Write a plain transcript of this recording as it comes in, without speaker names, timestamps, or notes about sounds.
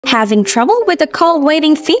Having trouble with the call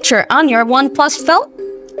waiting feature on your OnePlus phone?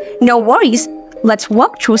 No worries, let's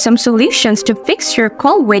walk through some solutions to fix your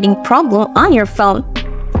call waiting problem on your phone.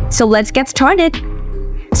 So let's get started.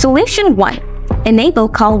 Solution 1. Enable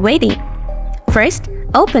call waiting. First,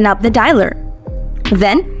 open up the dialer.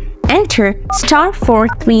 Then, enter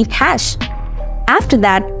 *43#. After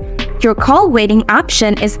that, your call waiting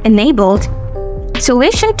option is enabled.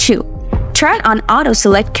 Solution 2. Turn on Auto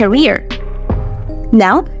Select Carrier.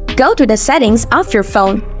 Now, go to the settings of your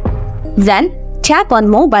phone. Then, tap on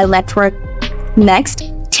Mobile Network. Next,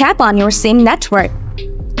 tap on your SIM network.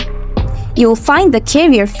 You'll find the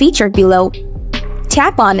carrier feature below.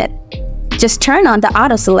 Tap on it. Just turn on the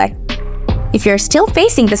Auto Select. If you're still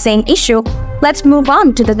facing the same issue, let's move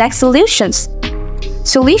on to the next solutions.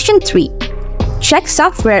 Solution 3. Check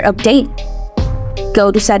Software Update. Go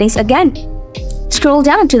to Settings again. Scroll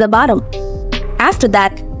down to the bottom. After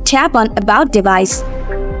that, tap on About Device.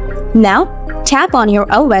 Now, tap on your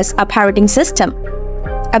OS operating system.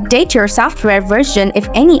 Update your software version if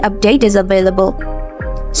any update is available.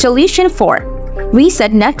 Solution 4.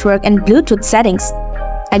 Reset Network and Bluetooth Settings.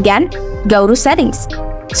 Again, go to Settings.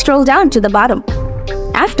 Scroll down to the bottom.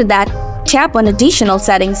 After that, tap on Additional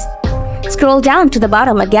Settings. Scroll down to the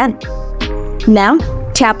bottom again. Now,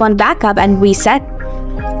 tap on Backup and Reset.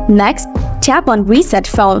 Next, tap on Reset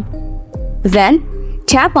Phone. Then,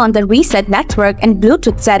 tap on the Reset Network and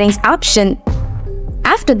Bluetooth Settings option.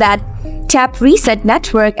 After that, tap Reset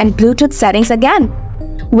Network and Bluetooth Settings again.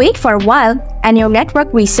 Wait for a while and your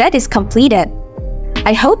network reset is completed.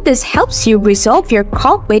 I hope this helps you resolve your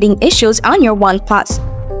call waiting issues on your OnePlus.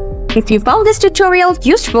 If you found this tutorial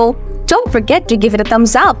useful, don't forget to give it a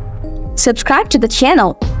thumbs up. Subscribe to the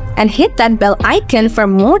channel and hit that bell icon for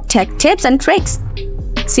more tech tips and tricks.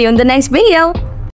 See you in the next video.